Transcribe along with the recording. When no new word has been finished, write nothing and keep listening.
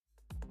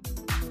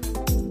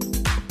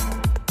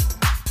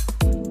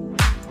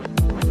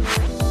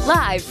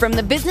Live from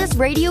the Business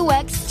Radio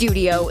X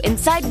studio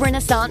inside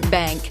Renaissance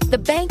Bank, the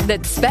bank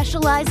that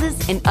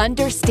specializes in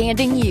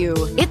understanding you.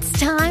 It's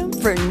time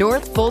for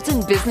North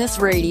Fulton Business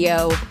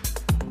Radio.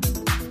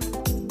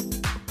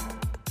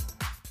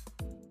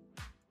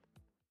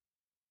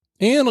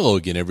 And hello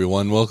again,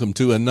 everyone. Welcome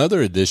to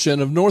another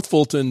edition of North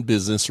Fulton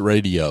Business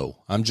Radio.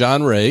 I'm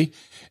John Ray,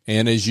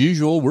 and as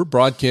usual, we're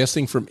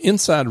broadcasting from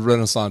inside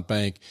Renaissance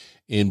Bank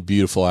in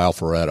beautiful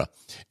Alpharetta.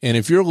 And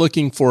if you're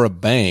looking for a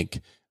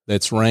bank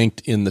that's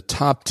ranked in the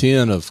top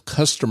 10 of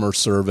customer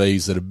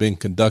surveys that have been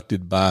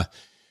conducted by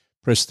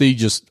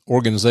prestigious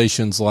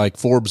organizations like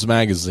Forbes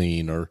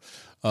Magazine or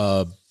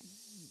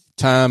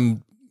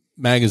Time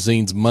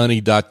Magazine's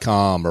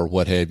Money.com or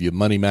what have you,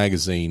 Money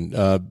Magazine,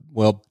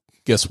 well,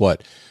 guess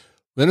what?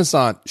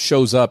 Renaissance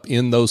shows up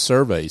in those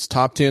surveys.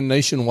 Top 10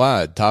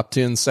 nationwide, top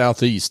 10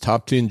 Southeast,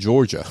 top 10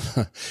 Georgia.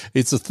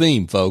 It's a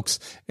theme, folks.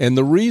 And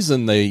the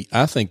reason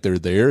I think they're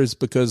there is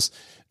because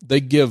they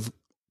give,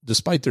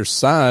 despite their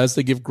size,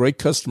 they give great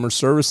customer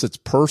service that's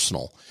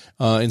personal.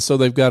 And so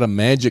they've got a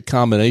magic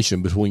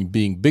combination between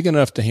being big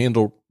enough to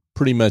handle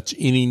pretty much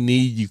any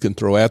need you can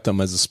throw at them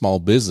as a small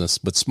business,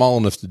 but small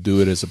enough to do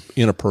it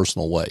in a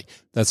personal way.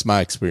 That's my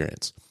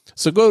experience.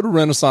 So go to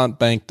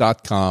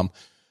renaissancebank.com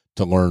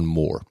to learn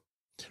more.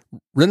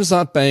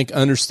 Renaissance Bank,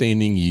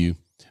 understanding you,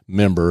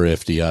 member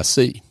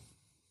FDIC.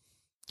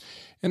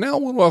 And now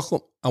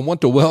I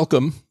want to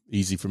welcome,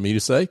 easy for me to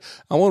say,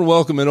 I want to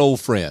welcome an old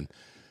friend.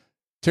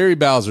 Terry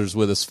Bowser's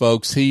with us,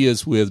 folks. He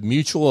is with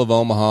Mutual of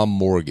Omaha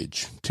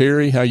Mortgage.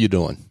 Terry, how you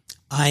doing?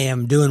 I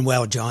am doing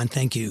well, John.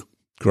 Thank you.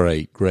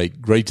 Great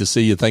to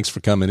see you. Thanks for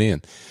coming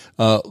in.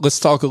 Let's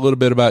talk a little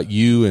bit about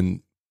you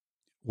and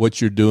what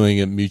you're doing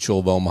at Mutual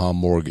of Omaha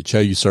Mortgage. How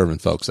are you serving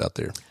folks out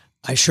there?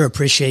 I sure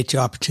appreciate the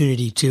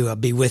opportunity to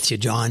be with you,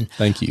 John.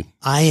 Thank you.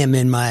 I am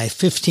in my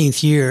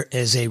 15th year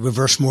as a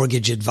reverse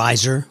mortgage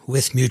advisor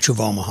with Mutual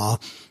of Omaha.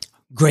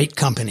 Great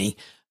company.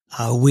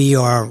 We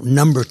are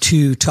number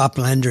 2 top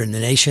lender in the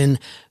nation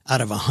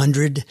out of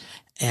 100,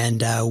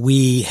 and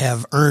we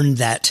have earned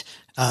that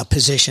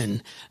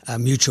position.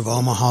 Mutual of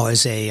Omaha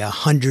is a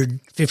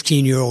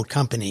 115-year-old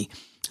company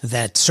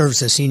that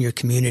serves the senior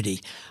community.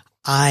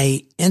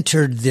 I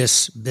entered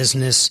this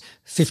business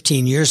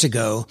 15 years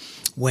ago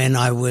when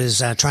I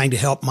was trying to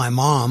help my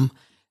mom,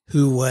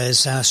 who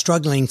was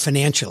struggling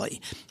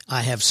financially.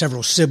 I have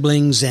several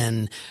siblings,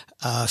 and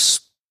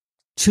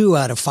 2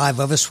 out of 5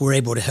 of us were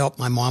able to help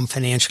my mom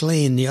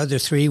financially, and the other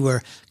 3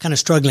 were kind of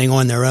struggling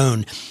on their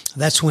own.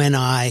 That's when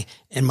I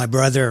and my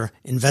brother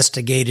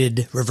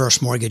investigated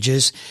reverse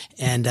mortgages,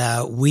 and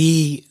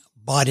we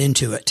bought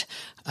into it.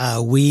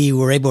 We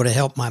were able to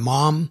help my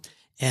mom,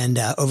 and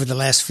over the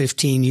last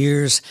 15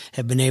 years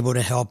have been able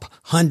to help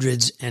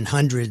hundreds and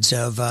hundreds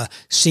of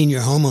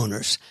senior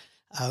homeowners.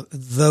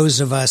 Those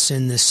of us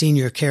in the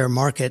senior care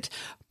market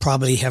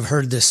probably have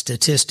heard the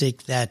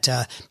statistic that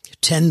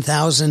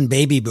 10,000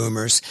 baby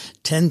boomers,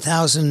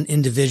 10,000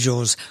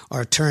 individuals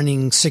are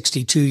turning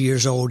 62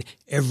 years old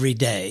every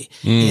day.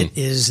 It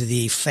is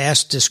the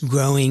fastest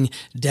growing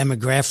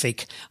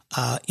demographic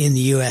in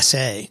the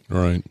USA.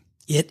 Right.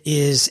 It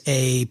is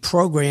a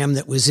program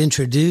that was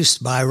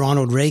introduced by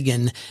Ronald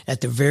Reagan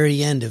at the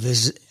very end of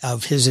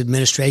his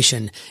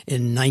administration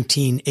in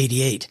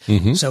 1988.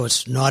 So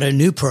it's not a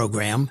new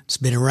program. It's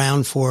been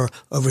around for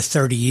over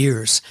 30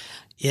 years.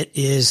 It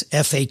is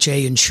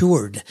FHA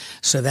insured.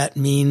 So that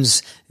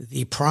means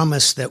the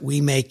promise that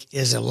we make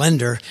as a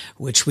lender,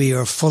 which we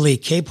are fully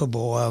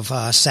capable of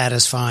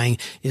satisfying,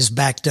 is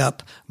backed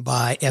up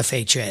by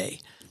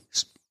FHA.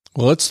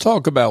 Well, let's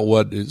talk about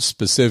what is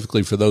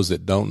specifically, for those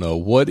that don't know,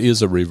 what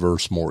is a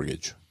reverse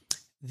mortgage?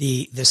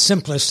 The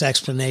simplest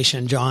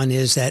explanation, John,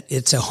 is that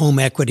it's a home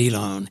equity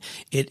loan.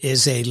 It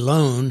is a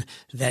loan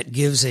that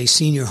gives a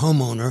senior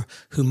homeowner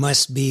who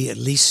must be at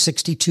least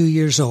 62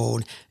 years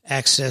old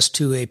access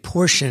to a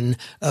portion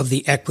of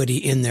the equity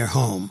in their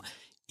home.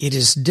 It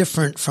is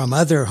different from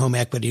other home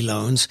equity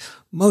loans.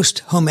 Most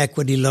home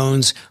equity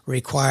loans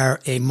require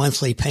a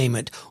monthly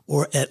payment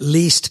or at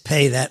least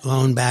pay that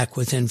loan back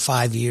within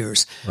 5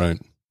 years. Right.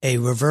 A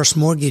reverse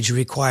mortgage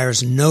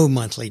requires no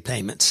monthly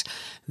payments.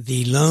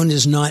 The loan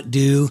is not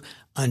due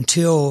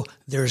until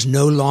there's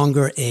no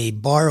longer a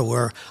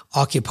borrower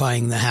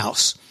occupying the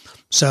house.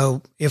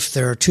 So if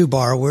there are 2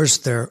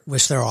 borrowers,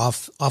 which there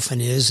often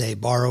is, a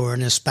borrower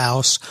and a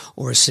spouse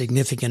or a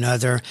significant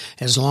other,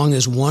 as long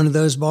as one of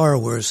those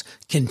borrowers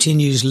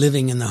continues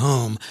living in the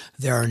home,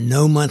 there are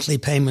no monthly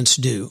payments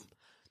due.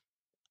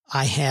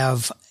 I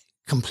have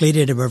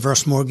completed a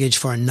reverse mortgage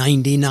for a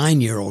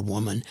 99-year-old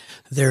woman.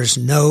 There's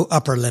no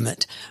upper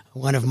limit.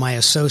 One of my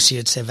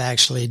associates have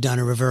actually done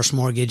a reverse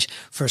mortgage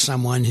for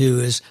someone who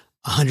is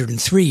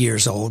 103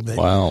 years old. But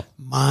wow.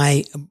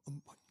 My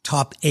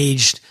top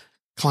aged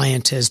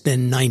client has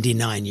been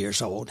 99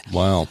 years old.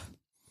 Wow.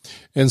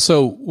 And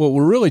so what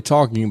we're really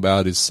talking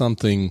about is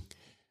something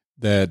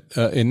that,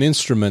 an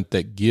instrument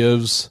that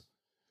gives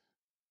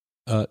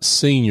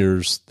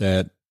seniors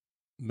that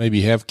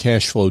maybe have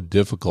cash flow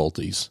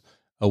difficulties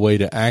a way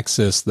to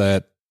access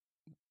that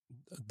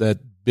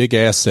big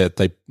asset.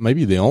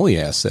 Maybe the only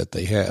asset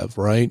they have,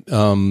 right?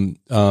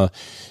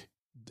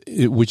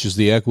 Which is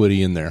the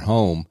equity in their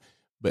home,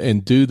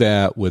 and do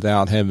that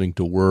without having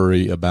to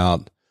worry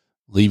about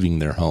leaving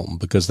their home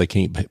because they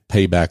can't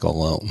pay back a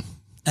loan.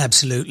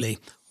 Absolutely.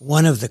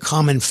 One of the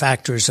common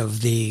factors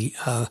of the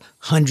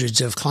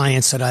hundreds of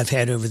clients that I've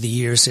had over the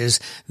years is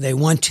they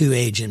want to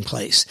age in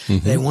place.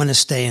 Mm-hmm. They want to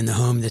stay in the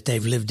home that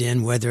they've lived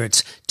in, whether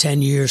it's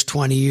 10 years,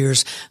 20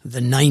 years. The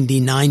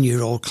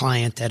 99-year-old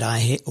client that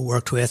I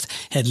worked with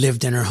had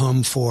lived in her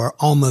home for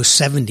almost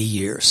 70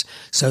 years.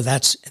 So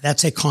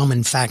that's a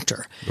common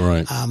factor.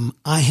 Right.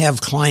 I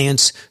have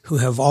clients who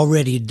have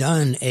already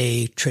done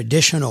a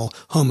traditional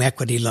home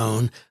equity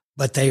loan,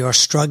 but they are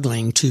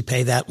struggling to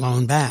pay that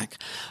loan back.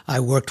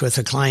 I worked with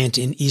a client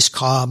in East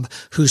Cobb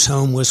whose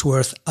home was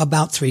worth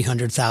about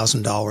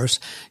 $300,000.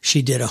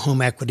 She did a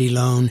home equity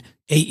loan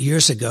 8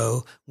 years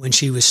ago when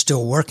she was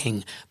still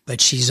working,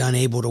 but she's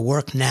unable to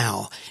work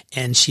now,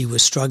 and she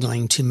was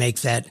struggling to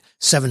make that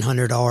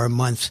 $700 a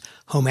month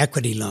home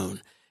equity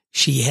loan.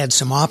 She had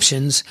some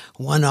options.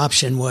 One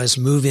option was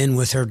move in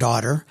with her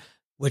daughter,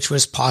 which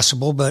was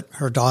possible, but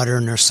her daughter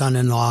and her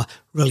son-in-law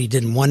really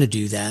didn't want to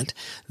do that.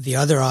 The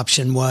other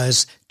option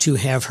was to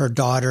have her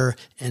daughter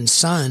and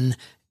son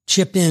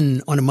chip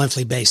in on a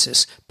monthly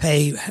basis,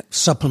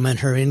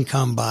 supplement her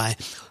income by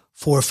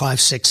 $400,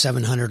 $500,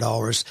 $600,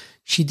 $700.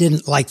 She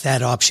didn't like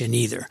that option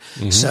either.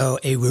 Mm-hmm. So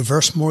a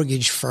reverse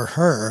mortgage for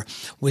her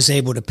was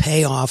able to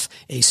pay off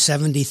a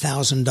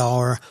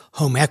 $70,000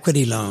 home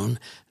equity loan.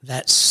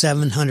 That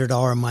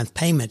 $700 a month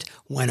payment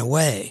went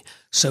away.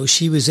 So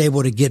she was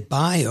able to get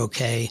by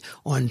okay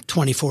on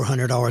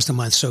 $2,400 a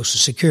month Social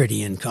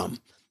Security income.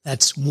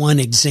 That's one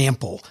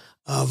example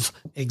of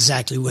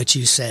exactly what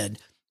you said,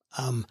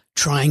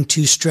 trying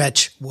to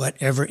stretch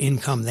whatever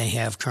income they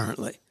have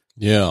currently.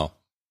 Yeah.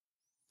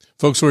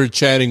 Folks, we're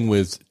chatting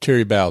with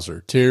Terry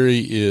Bowser.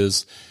 Terry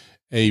is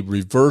a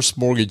reverse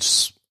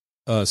mortgage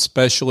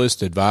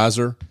specialist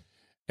advisor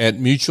at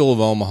Mutual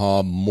of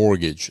Omaha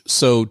Mortgage.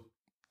 So,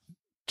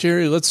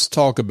 Terry, let's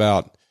talk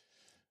about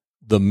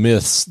the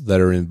myths that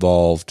are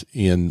involved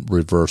in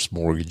reverse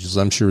mortgages.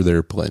 I'm sure there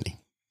are plenty.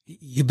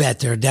 You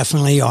bet there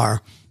definitely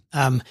are.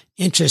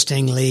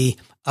 Interestingly,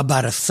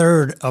 about a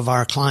third of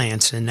our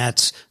clients, and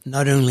that's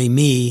not only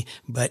me,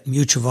 but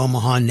Mutual of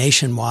Omaha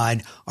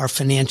nationwide, are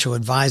financial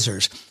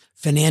advisors.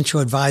 Financial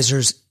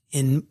advisors,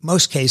 in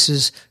most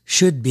cases,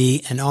 should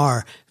be and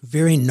are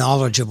very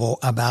knowledgeable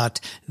about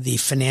the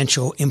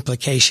financial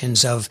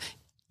implications of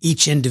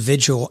each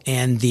individual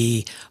and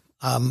the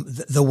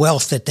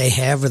wealth that they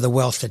have or the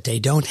wealth that they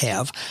don't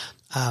have.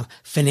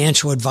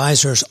 Financial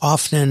advisors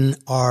often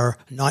are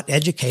not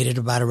educated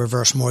about a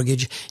reverse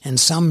mortgage and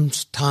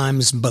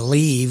sometimes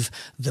believe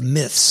the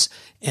myths.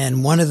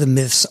 And one of the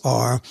myths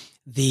are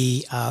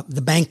the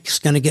bank's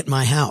going to get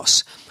my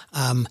house.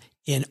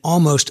 In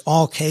almost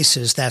all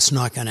cases, that's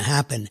not going to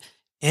happen.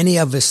 Any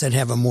of us that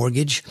have a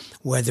mortgage,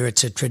 whether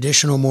it's a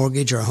traditional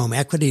mortgage or a home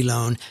equity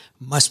loan,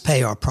 must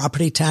pay our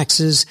property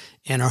taxes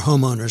and our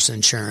homeowner's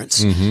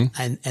insurance.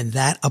 Mm-hmm. And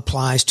that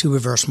applies to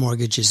reverse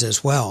mortgages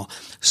as well.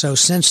 So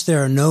since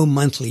there are no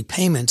monthly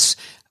payments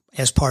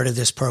as part of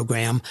this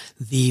program,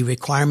 the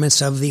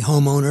requirements of the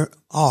homeowner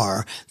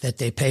are that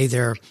they pay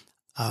their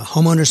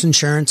homeowner's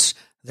insurance,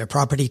 their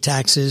property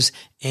taxes,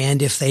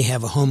 and if they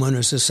have a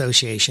homeowners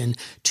association,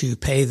 to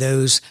pay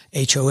those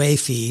HOA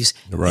fees,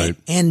 right,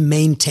 and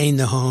maintain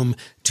the home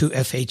to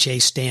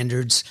FHA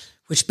standards,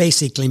 which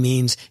basically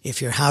means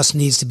if your house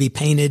needs to be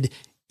painted,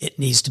 it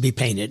needs to be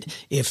painted.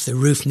 If the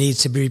roof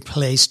needs to be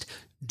replaced,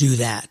 do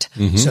that.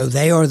 Mm-hmm. So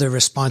they are the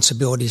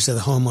responsibilities of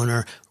the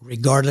homeowner,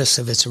 regardless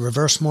if it's a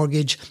reverse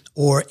mortgage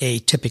or a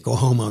typical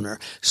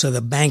homeowner. So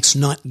the bank's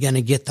not going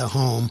to get the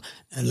home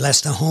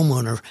unless the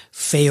homeowner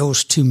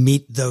fails to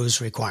meet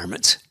those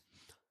requirements.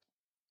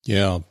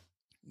 Yeah.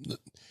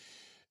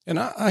 And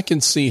I can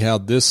see how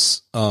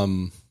this,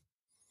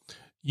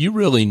 you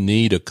really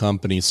need a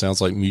company, sounds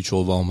like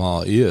Mutual of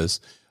Omaha is,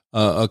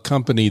 a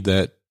company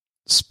that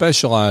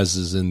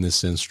specializes in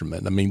this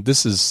instrument. I mean,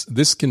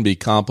 this can be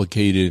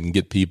complicated and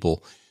get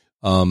people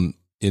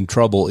in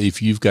trouble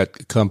if you've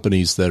got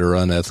companies that are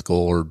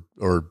unethical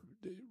or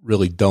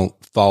really don't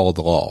follow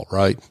the law,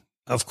 right?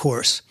 Of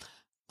course.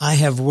 I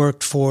have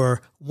worked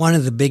for one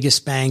of the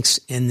biggest banks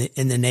in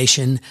the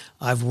nation.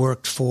 I've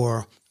worked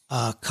for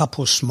a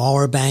couple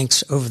smaller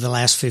banks over the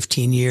last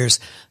 15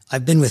 years.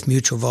 I've been with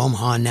Mutual of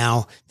Omaha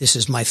now. This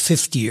is my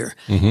 5th year,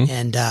 mm-hmm.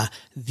 and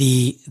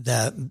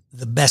the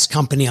best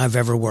company I've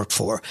ever worked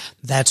for.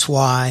 That's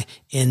why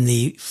in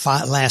the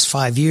last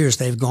 5 years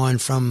they've gone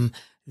from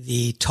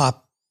the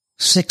top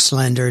 6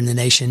 lender in the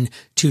nation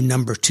to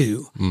number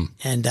 2,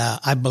 and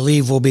I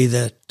believe we'll be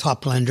the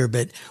top lender.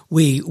 But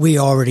we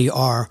already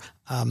are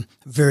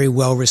very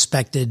well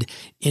respected.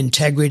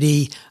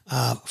 Integrity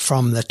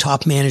from the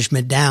top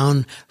management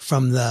down,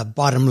 from the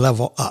bottom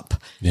level up.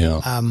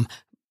 Yeah.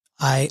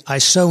 I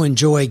so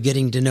enjoy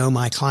getting to know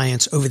my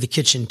clients over the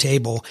kitchen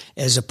table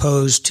as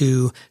opposed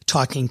to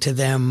talking to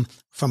them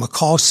from a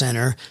call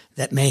center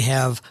that may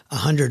have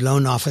 100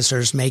 loan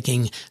officers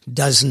making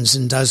dozens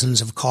and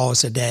dozens of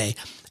calls a day.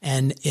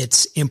 And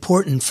it's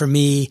important for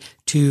me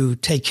to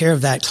take care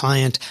of that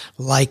client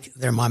like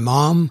they're my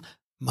mom,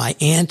 my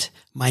aunt,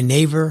 my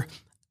neighbor,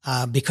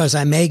 because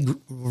I may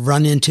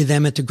run into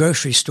them at the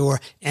grocery store,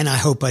 and I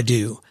hope I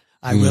do.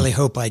 I really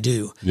hope I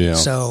do. Yeah.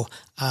 So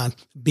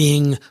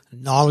being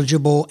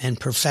knowledgeable and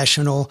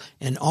professional,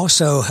 and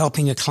also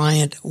helping a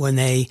client when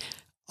they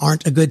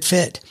aren't a good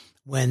fit,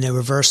 when the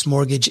reverse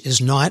mortgage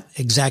is not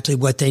exactly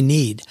what they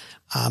need.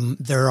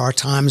 There are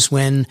times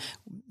when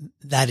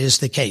that is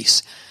the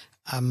case.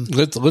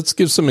 Let's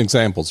give some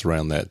examples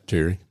around that,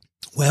 Terry.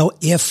 Well,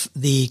 if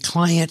the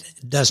client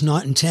does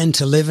not intend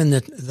to live in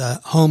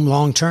the home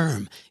long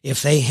term,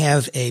 if they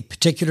have a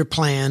particular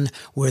plan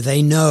where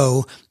they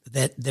know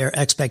that their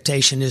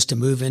expectation is to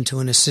move into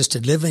an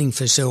assisted living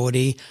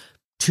facility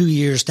 2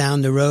 years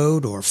down the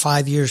road or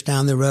 5 years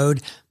down the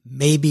road,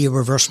 maybe a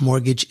reverse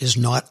mortgage is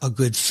not a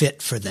good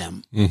fit for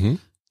them. Mm-hmm.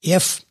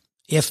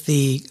 If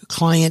the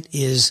client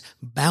is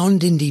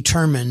bound and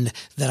determined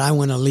that I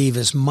want to leave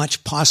as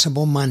much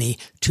possible money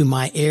to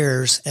my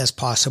heirs as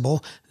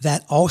possible,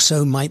 that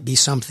also might be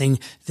something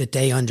that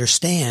they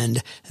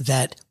understand,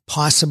 that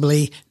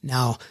possibly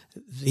now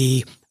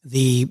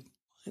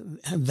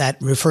that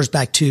refers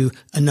back to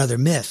another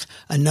myth.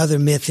 Another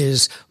myth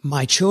is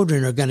my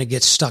children are going to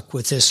get stuck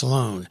with this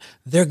loan.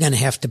 They're going to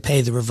have to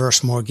pay the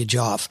reverse mortgage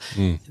off.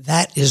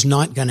 That is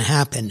not going to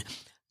happen.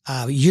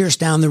 Years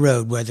down the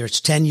road, whether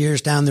it's 10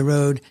 years down the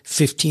road,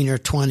 15 or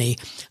 20,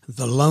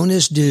 the loan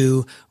is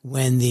due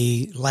when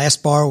the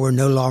last borrower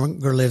no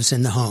longer lives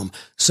in the home.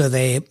 So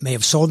they may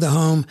have sold the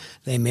home,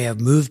 they may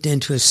have moved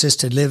into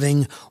assisted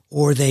living,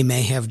 or they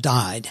may have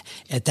died.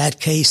 At that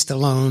case,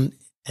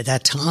 at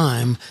that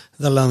time,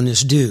 the loan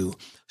is due.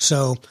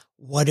 So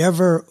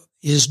whatever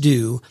is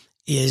due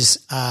is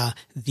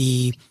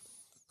the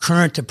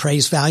current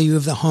appraised value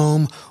of the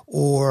home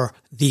or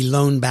the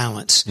loan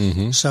balance.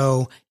 Mm-hmm.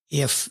 So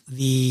if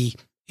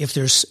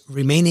there's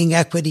remaining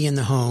equity in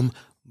the home,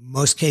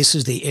 most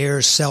cases the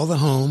heirs sell the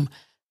home,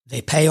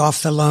 they pay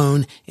off the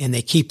loan, and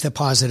they keep the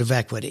positive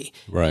equity.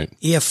 Right.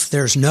 If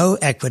there's no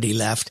equity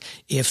left,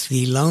 if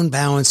the loan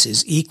balance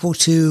is equal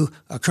to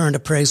a current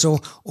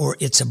appraisal or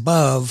it's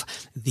above,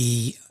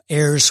 the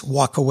heirs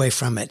walk away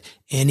from it.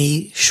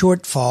 Any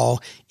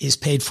shortfall is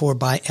paid for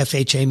by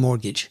FHA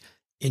mortgage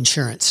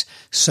insurance.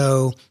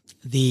 So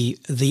the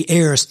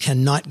heirs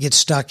cannot get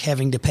stuck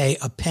having to pay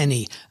a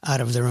penny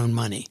out of their own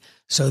money.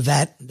 So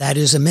that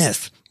is a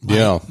myth.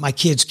 My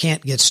kids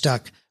can't get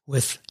stuck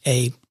with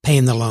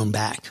paying the loan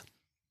back.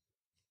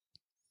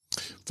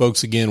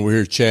 Folks, again, we're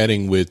here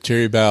chatting with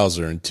Terry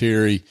Bowser, and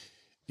Terry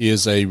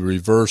is a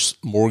reverse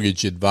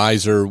mortgage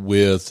advisor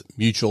with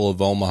Mutual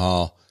of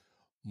Omaha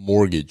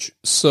Mortgage.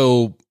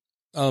 So,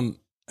 how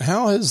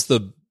has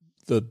the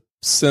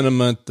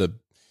sentiment, the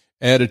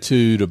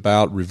attitude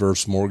about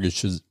reverse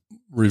mortgages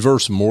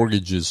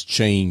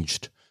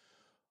changed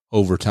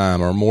over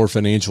time? Are more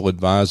financial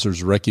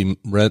advisors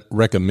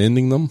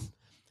recommending them?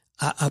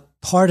 A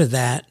part of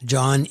that,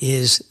 John,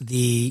 is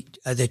the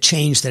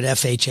change that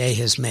FHA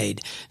has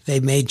made.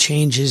 They made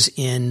changes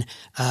in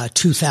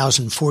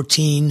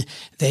 2014.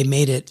 They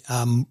made it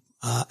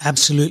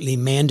absolutely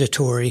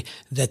mandatory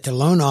that the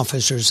loan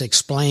officers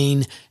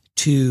explain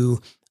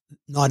to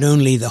not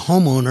only the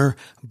homeowner,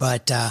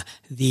 but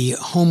the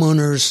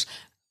homeowner's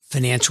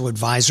financial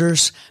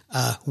advisors.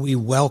 We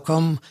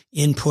welcome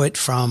input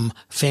from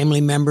family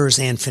members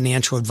and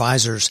financial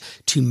advisors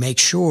to make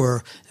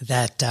sure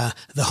that the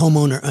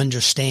homeowner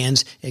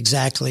understands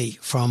exactly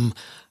from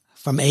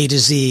A to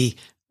Z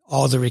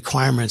all the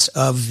requirements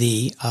of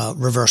the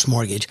reverse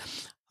mortgage.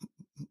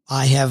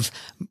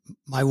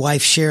 My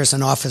wife shares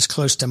an office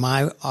close to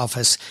my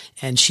office,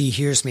 and she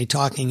hears me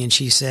talking, and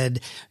she said,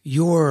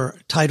 "Your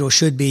title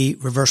should be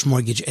reverse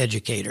mortgage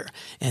educator."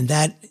 And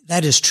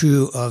that is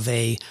true of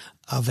a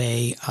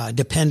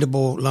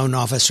dependable loan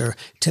officer,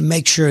 to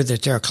make sure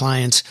that their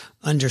clients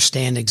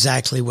understand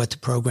exactly what the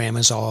program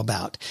is all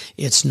about.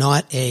 It's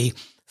not a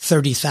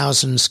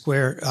 30,000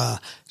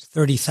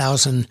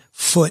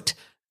 foot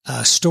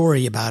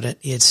story about it.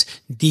 It's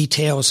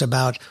details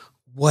about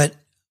what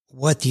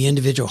the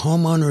individual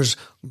homeowner's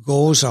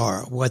goals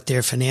are, what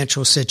their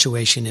financial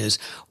situation is,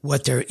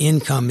 what their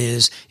income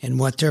is, and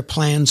what their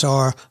plans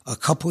are a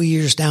couple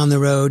years down the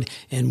road,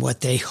 and what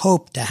they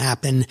hope to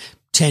happen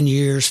 10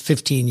 years,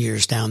 15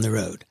 years down the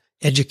road.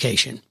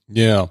 Education.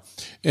 Yeah.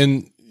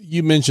 And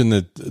you mentioned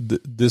that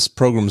this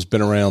program has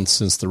been around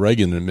since the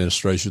Reagan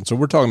administration. So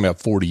we're talking about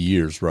 40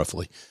 years,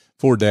 roughly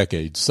 4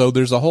 decades. So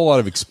there's a whole lot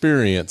of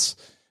experience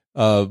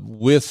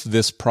with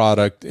this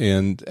product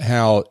and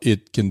how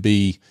it can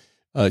be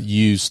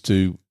used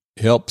to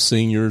help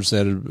seniors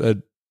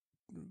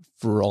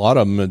for a lot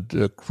of them at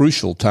a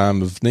crucial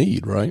time of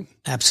need, right?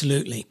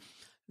 Absolutely.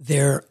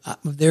 There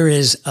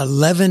is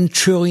 $11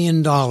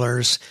 trillion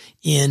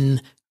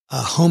in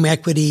home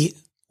equity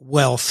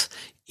wealth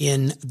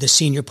in the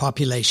senior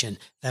population.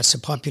 That's the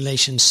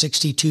population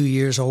 62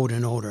 years old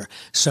and older.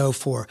 So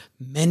for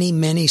many,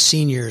 many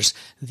seniors,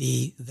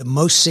 the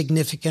most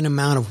significant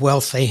amount of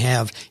wealth they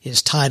have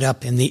is tied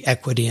up in the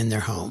equity in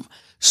their home.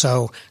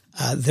 So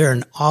there are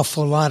an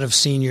awful lot of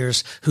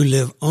seniors who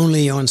live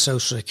only on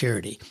Social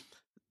Security.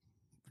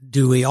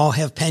 Do we all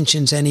have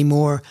pensions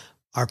anymore?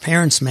 Our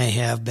parents may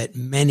have, but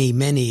many,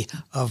 many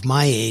of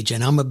my age,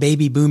 and I'm a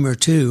baby boomer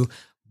too,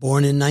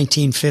 born in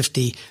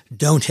 1950,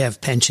 don't have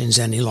pensions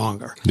any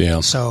longer. Yeah.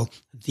 So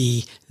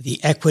the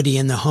equity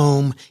in the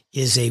home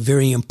is a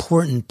very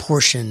important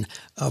portion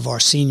of our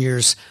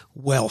seniors'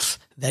 wealth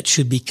that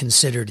should be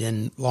considered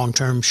in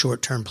long-term,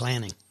 short-term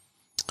planning.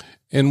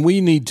 And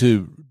we need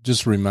to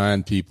just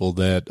remind people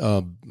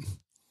that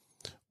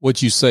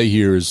what you say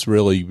here is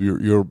really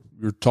you're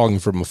talking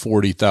from a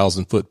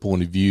 40,000 foot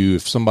point of view.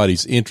 If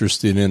somebody's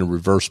interested in a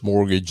reverse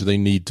mortgage, they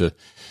need to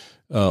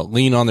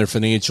lean on their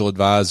financial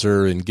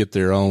advisor and get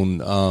their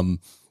own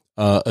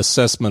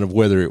assessment of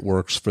whether it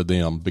works for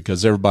them,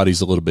 because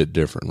everybody's a little bit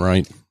different,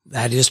 right?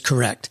 That is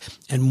correct.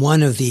 And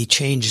one of the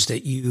changes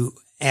that you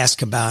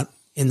asked about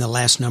in the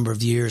last number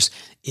of years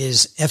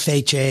is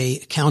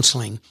FHA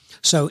counseling.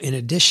 So in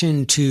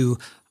addition to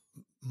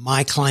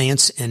my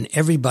clients and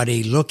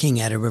everybody looking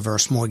at a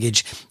reverse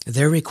mortgage,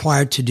 they're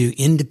required to do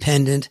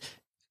independent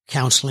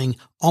counseling,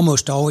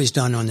 almost always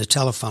done on the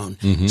telephone.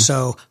 Mm-hmm.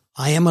 So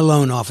I am a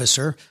loan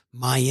officer.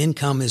 My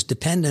income is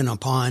dependent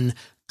upon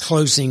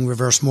closing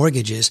reverse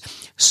mortgages.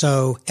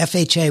 So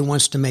FHA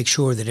wants to make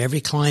sure that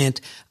every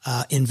client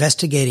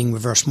investigating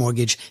reverse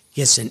mortgage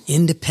gets an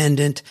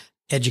independent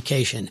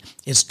education.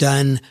 It's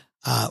done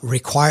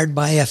required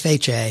by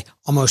FHA,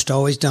 almost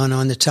always done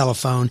on the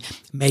telephone,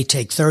 may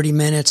take 30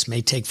 minutes,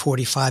 may take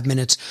 45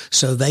 minutes.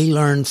 So they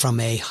learn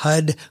from a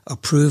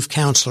HUD-approved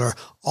counselor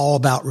all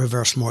about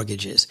reverse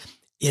mortgages.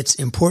 It's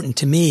important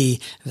to me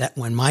that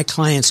when my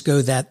clients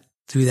go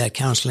through that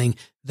counseling,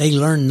 they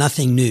learn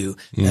nothing new,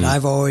 that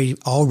I've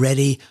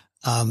already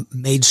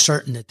made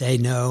certain that they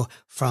know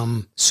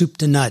from soup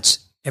to nuts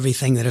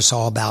everything that it's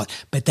all about.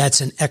 But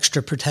that's an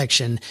extra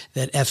protection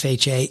that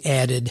FHA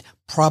added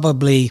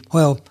probably,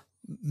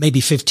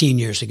 maybe 15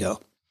 years ago.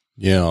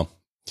 Yeah.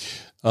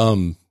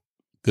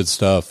 Good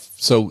stuff.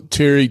 So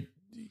Terry,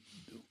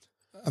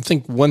 I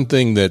think one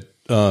thing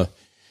that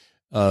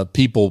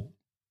people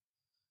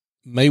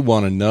may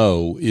want to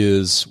know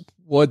is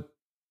what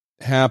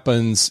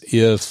happens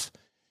if,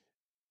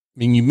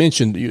 you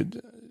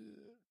mentioned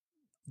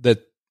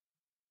that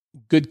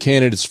good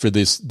candidates for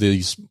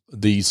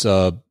these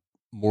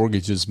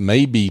mortgages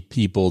may be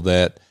people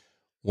that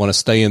want to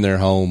stay in their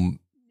home,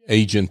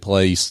 age in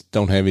place,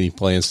 don't have any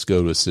plans to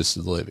go to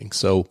assisted living.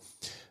 So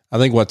I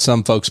think what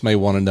some folks may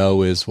want to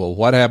know is, well,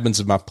 what happens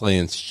if my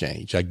plans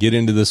change? I get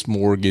into this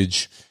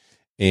mortgage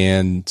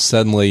and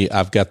suddenly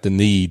I've got the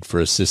need for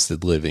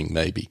assisted living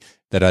maybe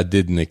that I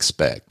didn't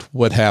expect.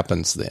 What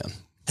happens then?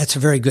 That's a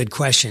very good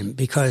question,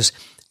 because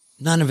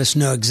none of us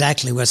know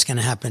exactly what's going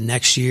to happen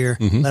next year,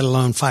 let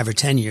alone 5 or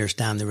 10 years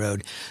down the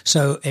road.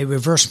 So a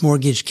reverse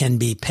mortgage can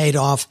be paid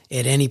off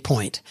at any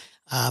point.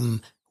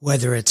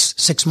 Whether it's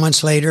 6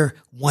 months later,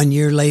 1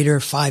 year later,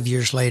 5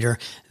 years later,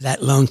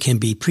 that loan can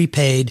be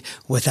prepaid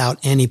without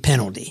any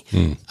penalty.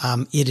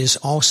 It is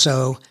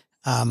also,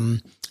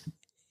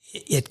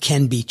 it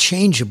can be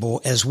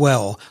changeable as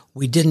well.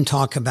 We didn't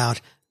talk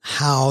about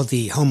how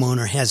the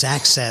homeowner has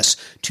access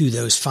to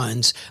those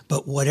funds,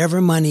 but whatever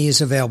money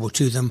is available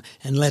to them,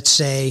 and let's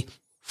say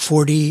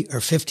 40 or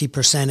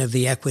 50% of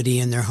the equity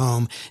in their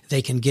home,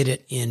 they can get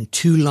it in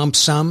 2 lump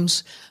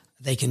sums.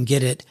 They can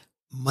get it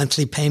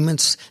monthly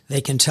payments.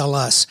 They can tell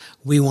us,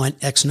 we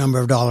want X number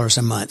of dollars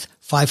a month,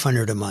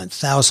 $500 a month,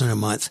 $1,000 a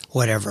month,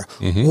 whatever.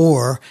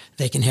 Or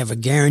they can have a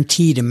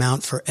guaranteed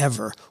amount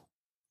forever.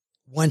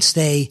 Once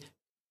they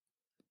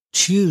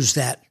choose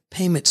that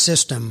payment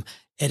system,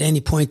 at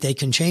any point they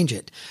can change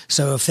it.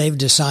 So if they've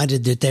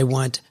decided that they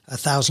want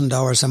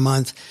 $1,000 a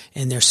month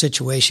and their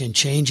situation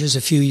changes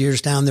a few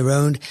years down the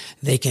road,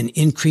 they can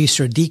increase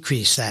or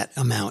decrease that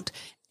amount.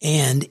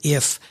 And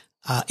if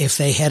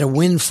they had a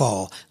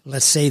windfall,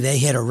 let's say they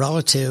had a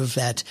relative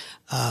that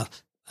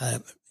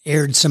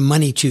aired some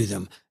money to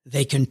them,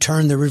 they can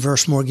turn the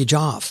reverse mortgage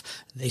off.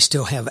 They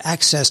still have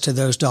access to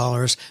those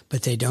dollars,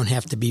 but they don't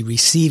have to be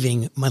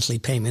receiving monthly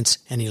payments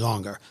any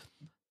longer.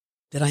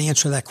 Did I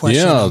answer that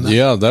question?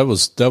 Yeah, that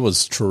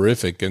was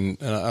terrific, and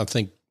I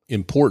think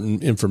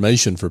important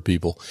information for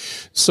people.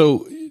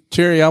 So,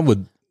 Terry, I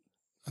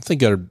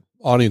think our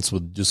audience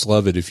would just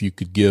love it if you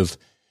could give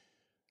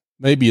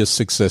maybe a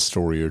success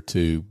story or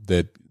two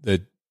that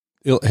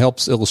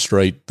helps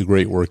illustrate the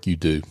great work you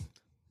do.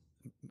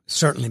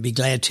 Certainly, be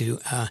glad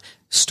to.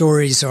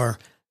 Stories are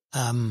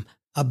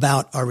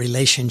about our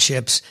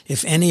relationships.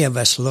 If any of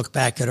us look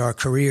back at our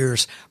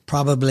careers,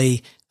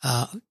 probably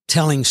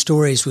telling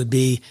stories would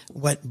be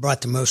what brought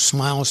the most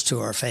smiles to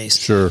our face.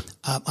 Sure.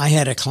 I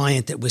had a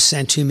client that was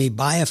sent to me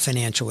by a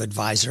financial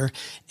advisor,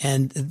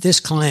 and this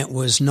client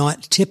was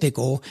not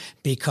typical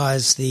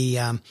because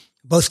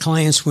both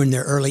clients were in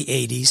their early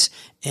 80s,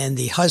 and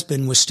the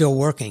husband was still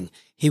working.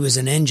 He was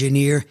an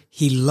engineer.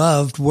 He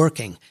loved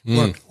working,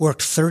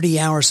 worked 30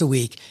 hours a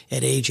week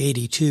at age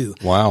 82.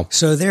 Wow.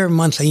 So their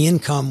monthly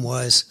income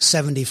was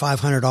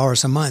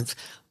 $7,500 a month,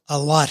 a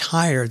lot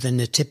higher than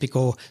the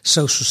typical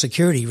Social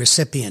Security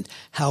recipient.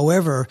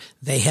 However,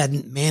 they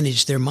hadn't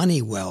managed their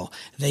money well.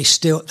 They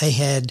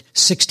had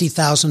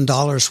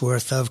 $60,000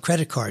 worth of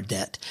credit card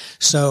debt.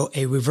 So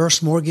a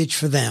reverse mortgage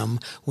for them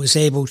was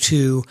able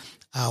to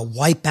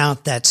wipe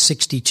out that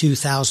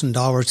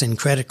 $62,000 in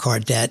credit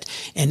card debt,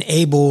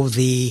 enable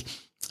the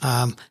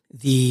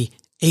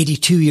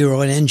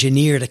 82-year-old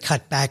engineer to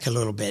cut back a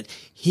little bit.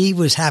 He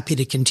was happy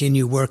to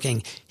continue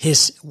working.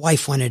 His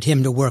wife wanted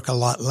him to work a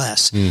lot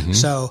less. Mm-hmm.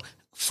 So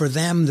for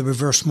them, the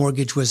reverse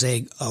mortgage was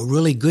a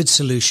really good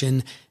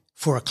solution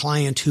for a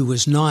client who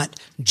was not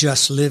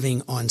just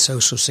living on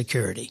Social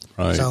Security.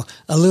 Right. So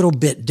a little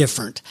bit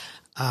different.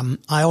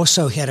 I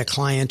also had a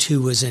client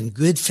who was in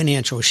good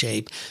financial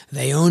shape.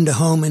 They owned a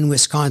home in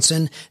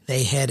Wisconsin.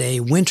 They had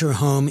a winter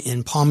home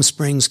in Palm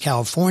Springs,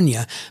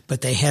 California, but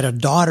they had a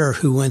daughter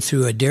who went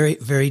through a very,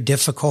 very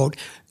difficult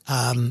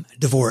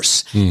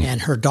divorce,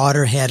 and her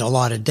daughter had a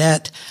lot of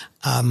debt.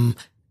 My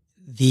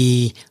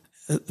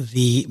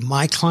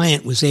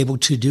client was able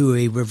to do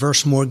a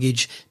reverse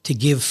mortgage to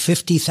give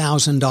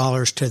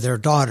 $50,000 to their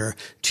daughter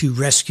to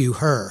rescue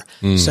her.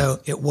 So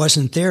it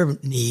wasn't their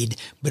need,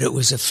 but it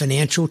was a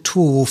financial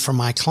tool for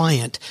my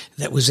client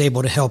that was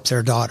able to help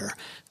their daughter.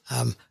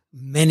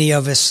 Many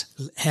of us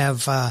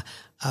have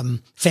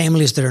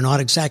families that are not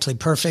exactly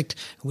perfect.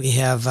 We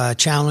have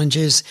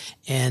challenges,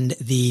 and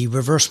the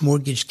reverse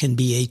mortgage can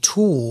be a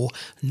tool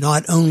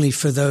not only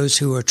for those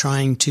who are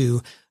trying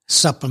to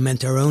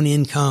supplement their own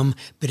income,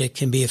 but it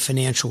can be a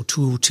financial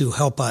tool to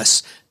help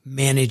us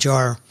manage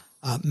our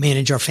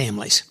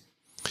families.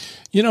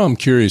 You know, I'm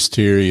curious,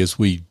 Terry, as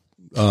we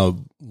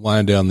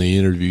wind down the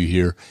interview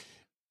here,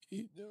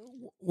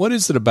 what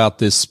is it about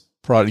this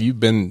product?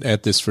 You've been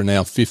at this for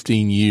now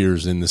 15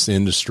 years in this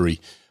industry,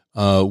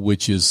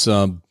 which is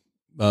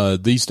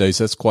these days,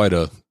 that's quite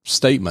a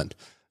statement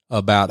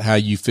about how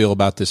you feel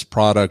about this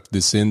product,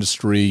 this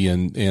industry,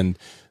 and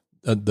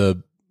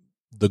the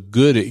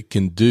good it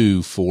can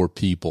do for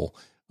people.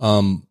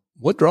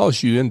 What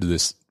draws you into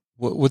this?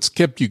 What's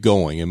kept you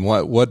going, and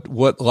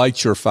what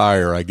lights your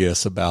fire, I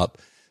guess, about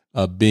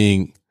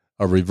being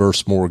a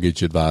reverse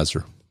mortgage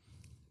advisor?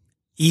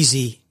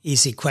 Easy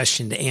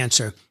question to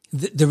answer.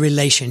 The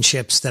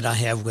relationships that I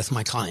have with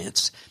my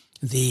clients,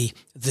 the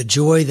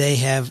joy they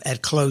have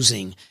at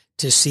closing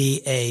to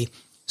see a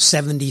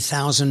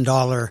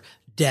 $70,000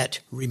 debt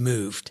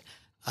removed.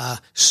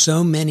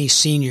 So many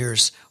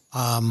seniors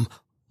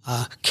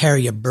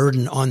carry a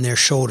burden on their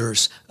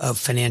shoulders of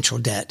financial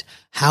debt.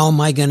 How am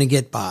I going to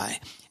get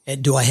by?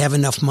 Do I have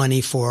enough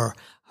money for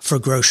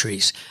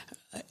groceries?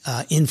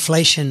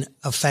 Inflation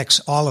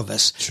affects all of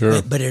us,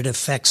 sure, but it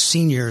affects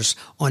seniors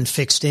on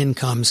fixed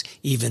incomes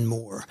even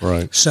more.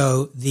 Right.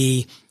 So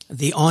the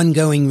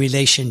ongoing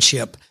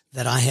relationship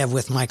that I have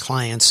with my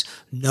clients,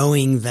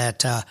 knowing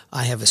that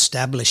I have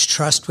established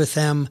trust with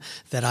them,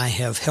 that I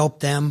have helped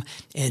them,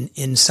 and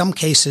in some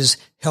cases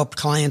helped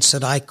clients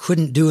that I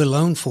couldn't do a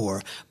loan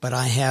for, but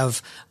I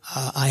have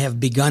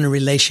begun a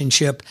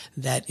relationship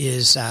that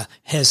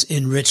has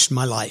enriched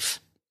my life.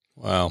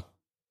 Wow.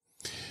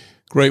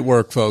 Great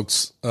work,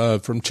 folks.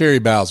 From Terry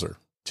Bowser.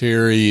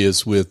 Terry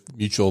is with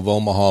Mutual of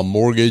Omaha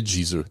Mortgage.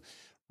 He's a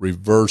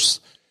reverse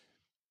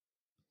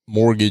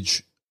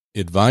mortgage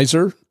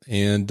advisor.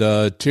 And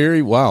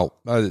Terry, wow,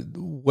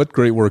 what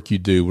great work you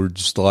do. We're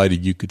just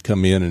delighted you could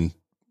come in and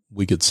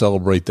we could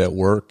celebrate that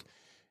work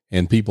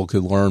and people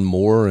could learn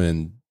more.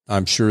 And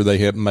I'm sure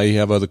they may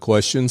have other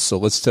questions. So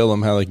let's tell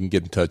them how they can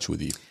get in touch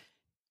with you.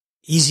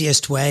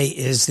 Easiest way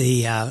is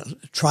the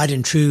tried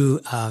and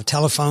true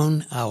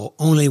telephone.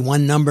 Only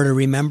one number to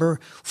remember,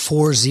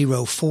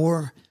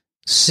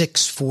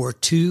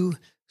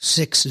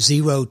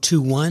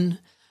 404-642-6021.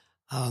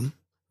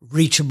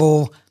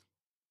 Reachable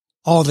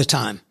all the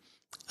time.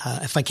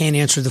 If I can't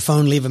answer the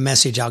phone, leave a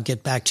message. I'll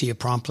get back to you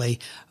promptly.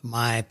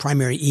 My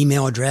primary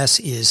email address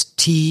is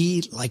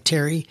T, like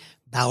Terry,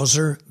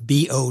 Bowser,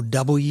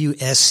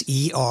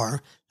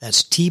 BOWSER.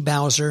 That's T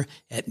Bowser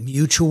at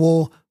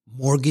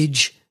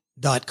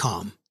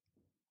mutualmortgage.com.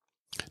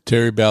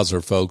 Terry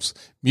Bowser, folks,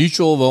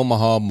 Mutual of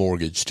Omaha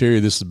Mortgage. Terry,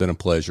 this has been a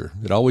pleasure.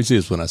 It always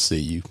is when I see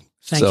you.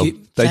 Thank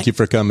you. Thank you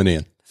for coming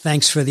in.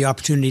 Thanks for the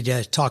opportunity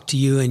to talk to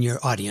you and your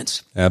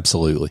audience.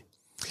 Absolutely.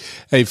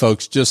 Hey,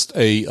 folks, just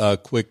a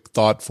quick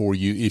thought for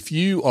you. If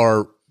you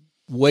are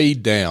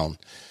weighed down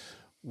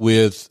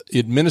with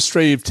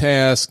administrative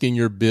tasks in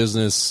your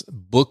business,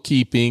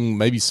 bookkeeping,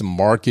 maybe some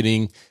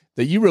marketing,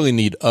 that you really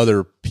need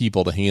other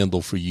people to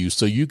handle for you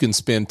so you can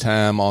spend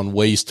time on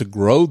ways to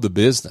grow the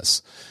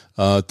business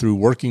through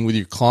working with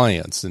your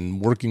clients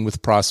and working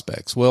with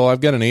prospects. Well,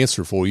 I've got an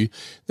answer for you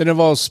that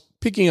involves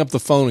picking up the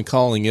phone and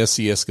calling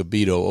S.E.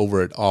 Escobedo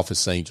over at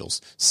Office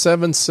Angels,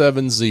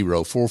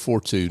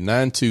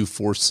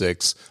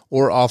 770-442-9246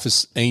 or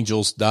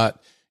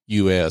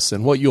officeangels.us.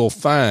 And what you'll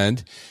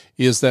find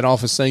is that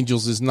Office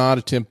Angels is not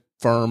a temp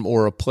firm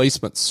or a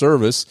placement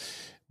service.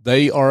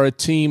 They are a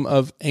team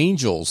of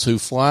angels who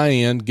fly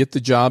in, get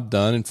the job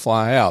done, and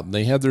fly out. And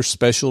they have their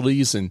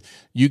specialties, and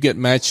you get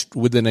matched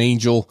with an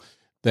angel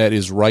that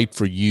is right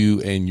for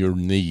you and your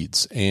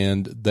needs.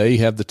 And they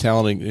have the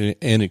talent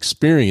and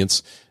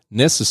experience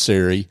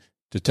necessary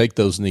to take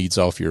those needs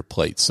off your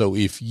plate. So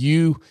if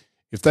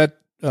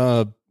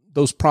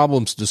those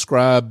problems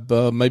describe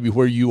maybe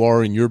where you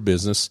are in your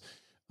business,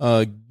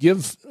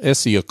 give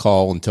Essie a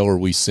call and tell her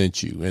we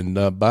sent you.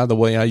 And by the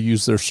way, I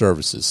use their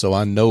services, so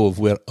I know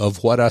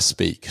of what I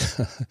speak.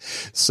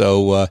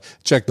 So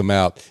check them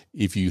out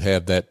if you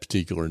have that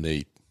particular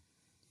need.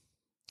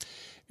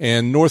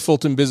 And North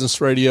Fulton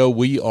Business Radio,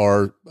 we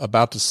are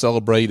about to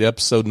celebrate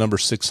episode number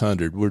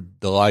 600. We're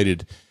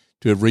delighted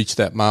to have reached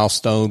that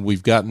milestone.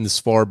 We've gotten this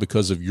far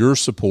because of your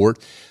support,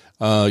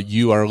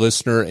 you, our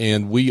listener,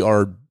 and we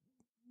are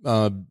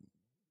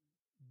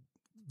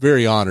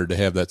very honored to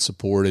have that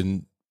support.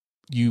 And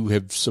you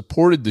have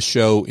supported the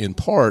show in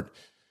part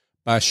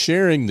by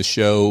sharing the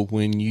show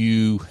when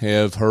you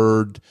have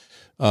heard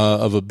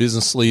of a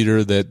business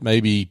leader that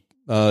maybe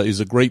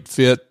is a great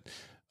fit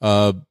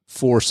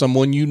for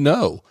someone you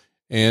know.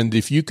 And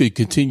if you could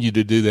continue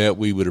to do that,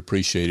 we would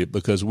appreciate it,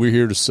 because we're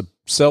here to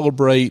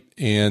celebrate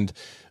and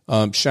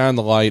shine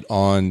the light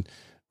on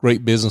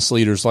great business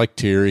leaders like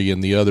Terry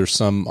and the other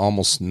some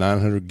almost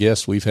 900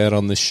 guests we've had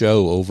on this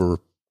show over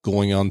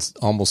going on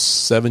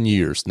almost 7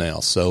 years now.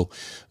 So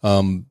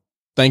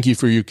thank you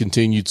for your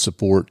continued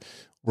support.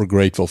 We're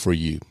grateful for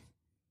you.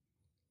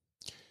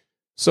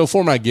 So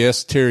for my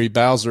guest, Terry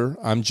Bowser,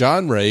 I'm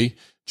John Ray.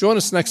 Join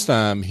us next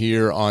time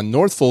here on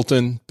North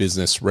Fulton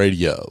Business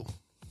Radio.